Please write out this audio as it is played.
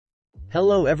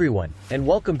Hello everyone, and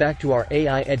welcome back to our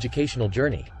AI educational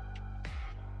journey.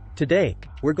 Today,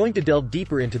 we're going to delve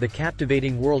deeper into the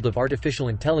captivating world of artificial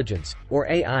intelligence, or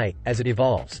AI, as it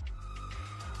evolves.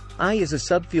 AI is a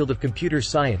subfield of computer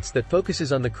science that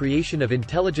focuses on the creation of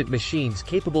intelligent machines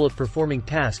capable of performing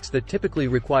tasks that typically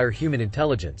require human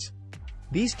intelligence.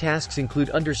 These tasks include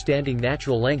understanding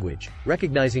natural language,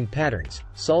 recognizing patterns,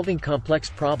 solving complex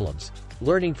problems,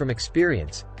 learning from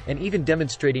experience, and even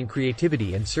demonstrating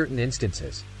creativity in certain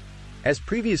instances. As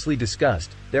previously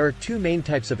discussed, there are two main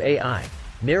types of AI: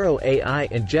 narrow AI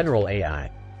and general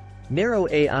AI. Narrow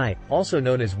AI, also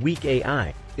known as weak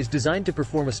AI, is designed to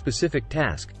perform a specific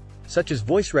task, such as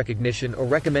voice recognition or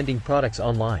recommending products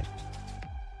online.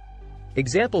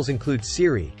 Examples include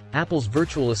Siri, Apple's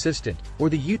virtual assistant, or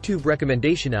the YouTube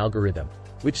recommendation algorithm,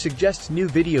 which suggests new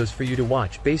videos for you to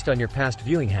watch based on your past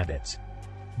viewing habits.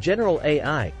 General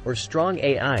AI, or strong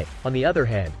AI, on the other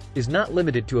hand, is not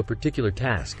limited to a particular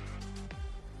task.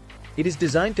 It is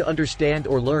designed to understand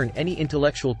or learn any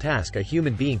intellectual task a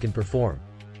human being can perform.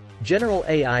 General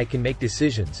AI can make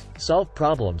decisions, solve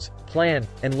problems, plan,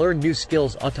 and learn new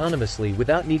skills autonomously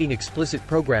without needing explicit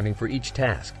programming for each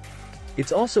task.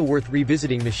 It's also worth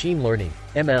revisiting machine learning,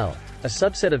 ML, a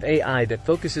subset of AI that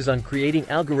focuses on creating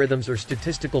algorithms or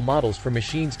statistical models for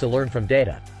machines to learn from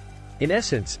data. In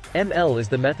essence, ML is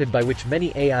the method by which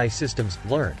many AI systems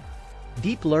learn.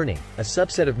 Deep learning, a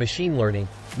subset of machine learning,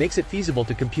 makes it feasible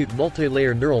to compute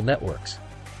multi-layer neural networks.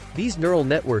 These neural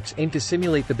networks aim to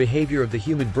simulate the behavior of the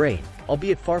human brain,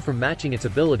 albeit far from matching its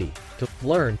ability to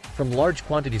learn from large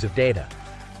quantities of data.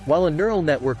 While a neural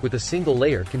network with a single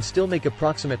layer can still make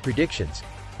approximate predictions,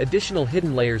 additional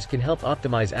hidden layers can help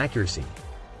optimize accuracy.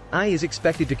 AI is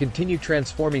expected to continue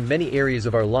transforming many areas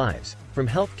of our lives, from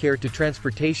healthcare to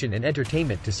transportation and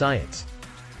entertainment to science.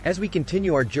 As we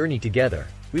continue our journey together,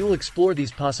 we will explore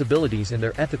these possibilities and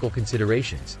their ethical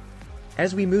considerations.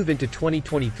 As we move into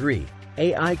 2023,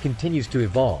 AI continues to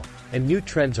evolve, and new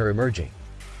trends are emerging.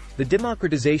 The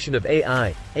democratization of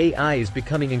AI is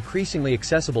becoming increasingly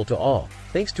accessible to all,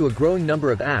 thanks to a growing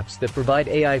number of apps that provide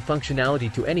AI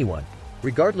functionality to anyone,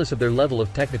 regardless of their level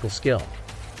of technical skill.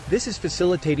 This is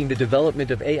facilitating the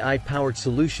development of AI-powered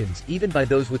solutions even by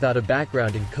those without a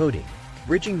background in coding,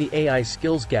 bridging the AI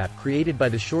skills gap created by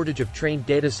the shortage of trained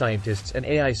data scientists and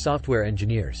AI software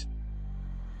engineers.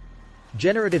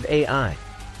 Generative AI.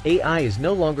 AI is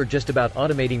no longer just about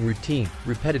automating routine,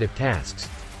 repetitive tasks.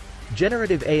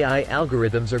 Generative AI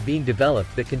algorithms are being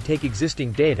developed that can take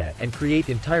existing data and create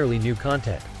entirely new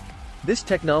content. This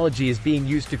technology is being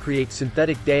used to create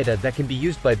synthetic data that can be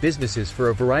used by businesses for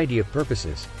a variety of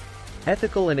purposes.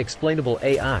 Ethical and explainable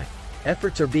AI.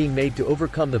 Efforts are being made to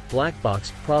overcome the black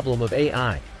box problem of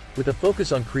AI, with a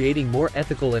focus on creating more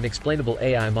ethical and explainable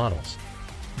AI models.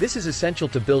 This is essential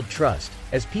to build trust,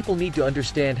 as people need to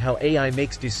understand how AI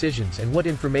makes decisions and what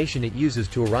information it uses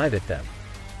to arrive at them.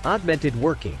 Augmented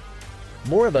working.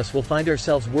 More of us will find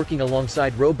ourselves working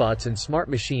alongside robots and smart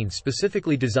machines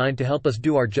specifically designed to help us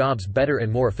do our jobs better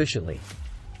and more efficiently.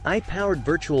 AI-powered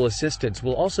virtual assistants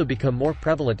will also become more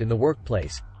prevalent in the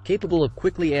workplace, capable of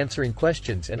quickly answering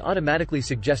questions and automatically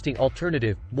suggesting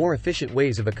alternative, more efficient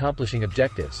ways of accomplishing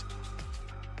objectives.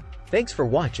 Thanks for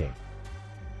watching.